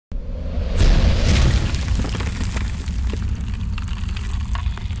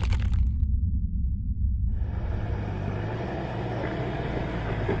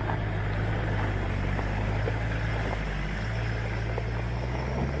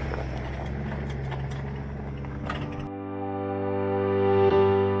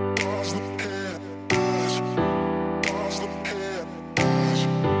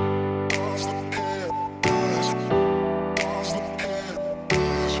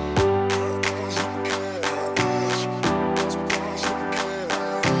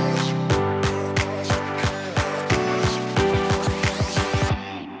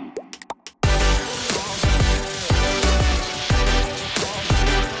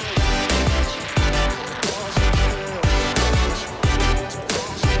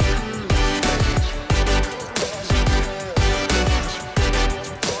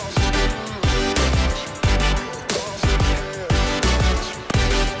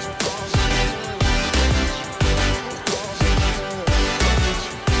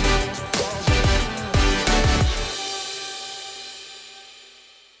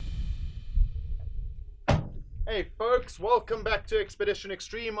welcome back to Expedition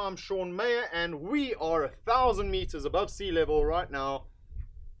Extreme. I'm Sean Mayer and we are 1,000 meters above sea level right now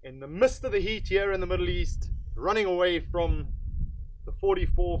in the midst of the heat here in the Middle East, running away from the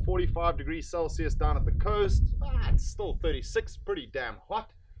 44-45 degrees Celsius down at the coast. It's still 36, pretty damn hot.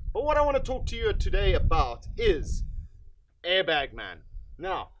 But what I want to talk to you today about is Airbagman.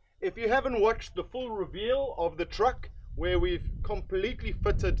 Now, if you haven't watched the full reveal of the truck, where we've completely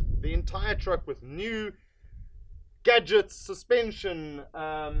fitted the entire truck with new gadgets, suspension,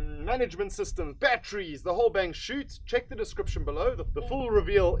 management systems, batteries, the whole bang shoots, check the description below. The full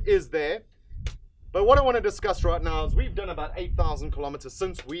reveal is there. But what I want to discuss right now is we've done about 8,000 kilometers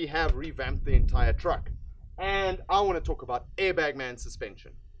since we have revamped the entire truck. And I want to talk about Airbagman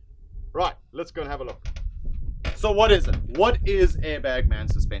Suspension. Right, let's go and have a look. So what is it? What is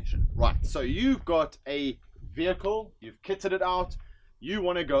Airbagman Suspension? Right, so you've got a vehicle, you've kitted it out, you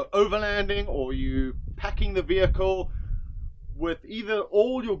want to go overlanding, or you packing the vehicle with either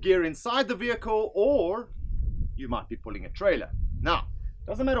all your gear inside the vehicle, or you might be pulling a trailer. Now,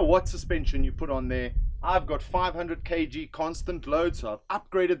 doesn't matter what suspension you put on there. I've got 500 kg constant load, so I've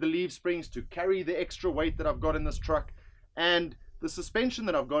upgraded the leaf springs to carry the extra weight that I've got in this truck, and the suspension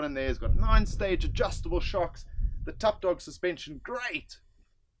that I've got in there has got 9-stage adjustable shocks. The Tough Dog suspension, great,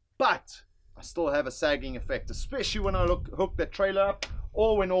 but I still have a sagging effect, especially when I hook that trailer up,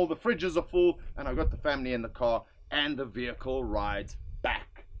 or when all the fridges are full and I've got the family in the car and the vehicle rides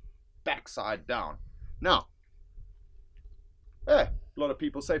backside down. Now, a lot of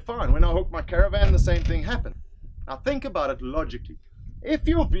people say, fine, when I hook my caravan, the same thing happens. Now think about it logically. If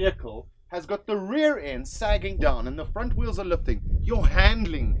your vehicle has got the rear end sagging down and the front wheels are lifting, your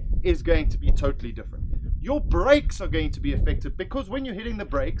handling is going to be totally different. Your brakes are going to be affected, because when you're hitting the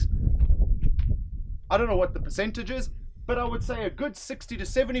brakes, I don't know what the percentage is, but I would say a good 60 to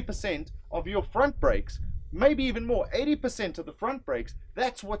 70% of your front brakes, maybe even more, 80% of the front brakes,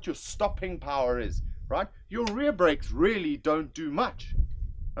 that's what your stopping power is, right? Your rear brakes really don't do much,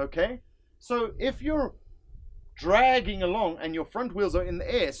 okay? So if you're dragging along and your front wheels are in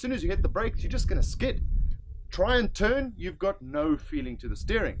the air, as soon as you hit the brakes, you're just going to skid. Try and turn, you've got no feeling to the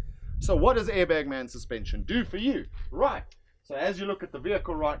steering. So what does Airbagman Suspension do for you? Right, so as you look at the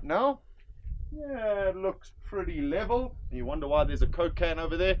vehicle right now, yeah, it looks pretty level. And you wonder why there's a Coke can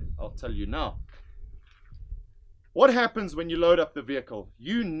over there? I'll tell you now. What happens when you load up the vehicle?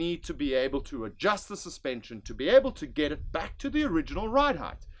 You need to be able to adjust the suspension to be able to get it back to the original ride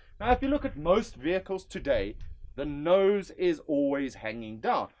height. Now, if you look at most vehicles today, the nose is always hanging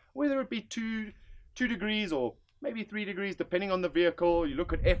down, whether it be 2 degrees or maybe 3 degrees, depending on the vehicle. You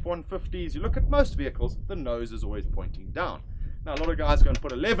look at F-150s, you look at most vehicles, the nose is always pointing down. Now, a lot of guys go and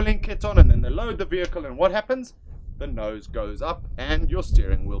put a leveling kit on, and then they load the vehicle, and what happens? The nose goes up and your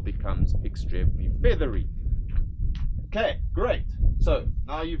steering wheel becomes extremely feathery. Okay, great. So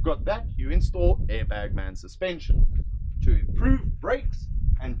now you've got that, you install Airbagman Suspension to improve brakes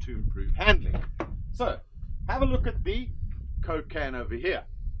and to improve handling. So have a look at the Coke can over here.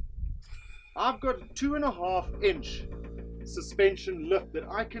 I've got a 2.5-inch suspension lift that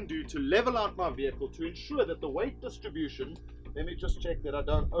I can do to level out my vehicle to ensure that the weight distribution, let me just check that I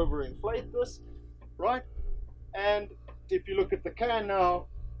don't overinflate this, right? And if you look at the can now,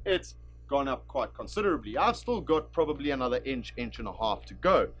 it's gone up quite considerably. I've still got probably another inch and a half to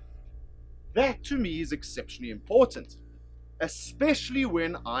go. That to me is exceptionally important, especially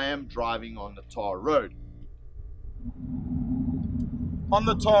when I am driving on the tar road. On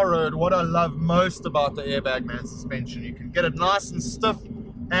the tar road, what I love most about the Airbagman Suspension, you can get it nice and stiff,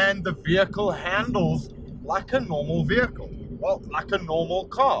 and the vehicle handles like a normal vehicle. Well, like a normal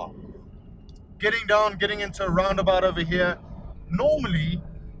car. Getting down, getting into a roundabout over here, normally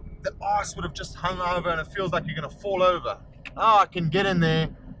the arse would have just hung over and it feels like you're going to fall over. Now I can get in there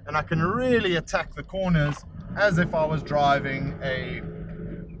and I can really attack the corners as if I was driving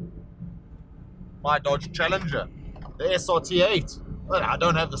my Dodge Challenger, the SRT8. Well, I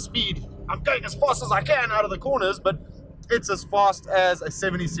don't have the speed. I'm going as fast as I can out of the corners, but it's as fast as a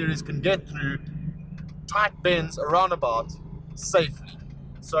 70 series can get through tight bends, a roundabout, safely.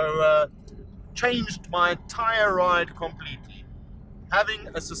 So changed my entire ride completely. Having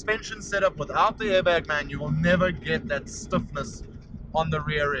a suspension setup without the Airbagman, you will never get that stiffness on the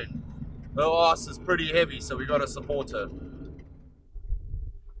rear end. Her ass is pretty heavy, so we got to support her.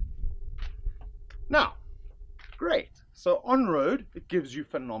 Now, great. So on road, it gives you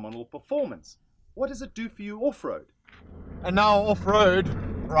phenomenal performance. What does it do for you off-road? And now off-road,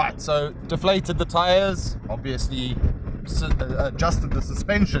 right, so deflated the tires, obviously adjusted the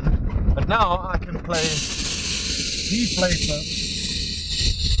suspension, but now I can play deflator,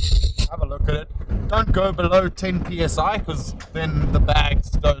 have a look at it, don't go below 10 psi, because then the bags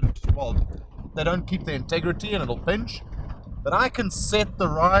don't, well, they don't keep their integrity and it'll pinch. But I can set the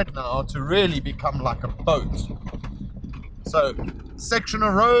ride now to really become like a boat. So, section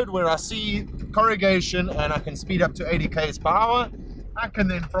of road where I see corrugation and I can speed up to 80 k's per hour, I can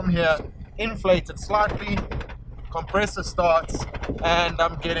then from here inflate it slightly, compressor starts, and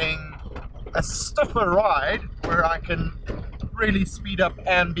I'm getting a stiffer ride where I can really speed up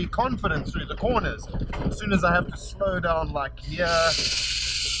and be confident through the corners. As soon as I have to slow down like here,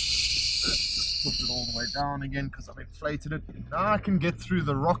 put it all the way down again because I've inflated it. Now I can get through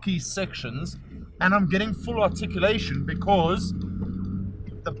the rocky sections and I'm getting full articulation because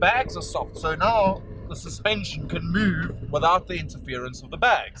the bags are soft. So now the suspension can move without the interference of the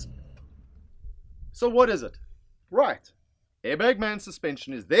bags. So what is it? Right. Airbagman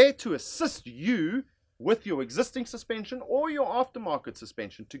Suspension is there to assist you with your existing suspension or your aftermarket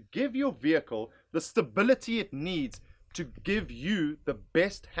suspension to give your vehicle the stability it needs to give you the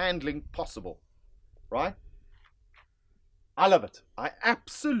best handling possible. Right? I love it. I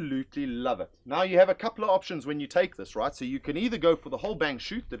absolutely love it. Now you have a couple of options when you take this, right? So you can either go for the whole bang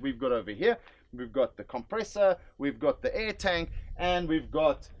chute that we've got over here. We've got the compressor, we've got the air tank, and we've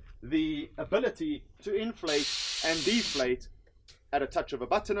got the ability to inflate and deflate at a touch of a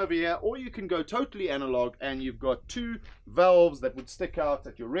button over here. Or you can go totally analog and you've got two valves that would stick out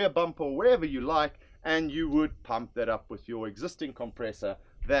at your rear bumper or wherever you like, and you would pump that up with your existing compressor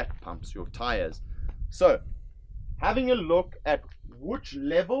that pumps your tires. So, having a look at which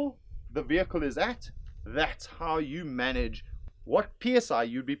level the vehicle is at, that's how you manage what PSI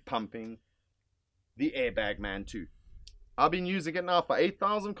you'd be pumping the Airbagman to. I've been using it now for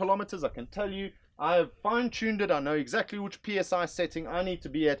 8,000 kilometers. I can tell you, I've fine-tuned it. I know exactly which PSI setting I need to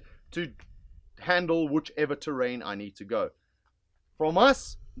be at to handle whichever terrain I need to go. From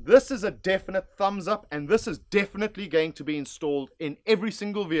us, this is a definite thumbs up, and this is definitely going to be installed in every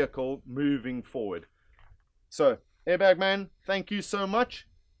single vehicle moving forward. So, Airbagman, thank you so much.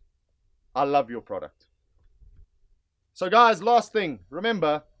 I love your product. So guys, last thing,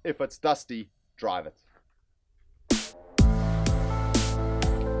 remember, if it's dusty, drive it.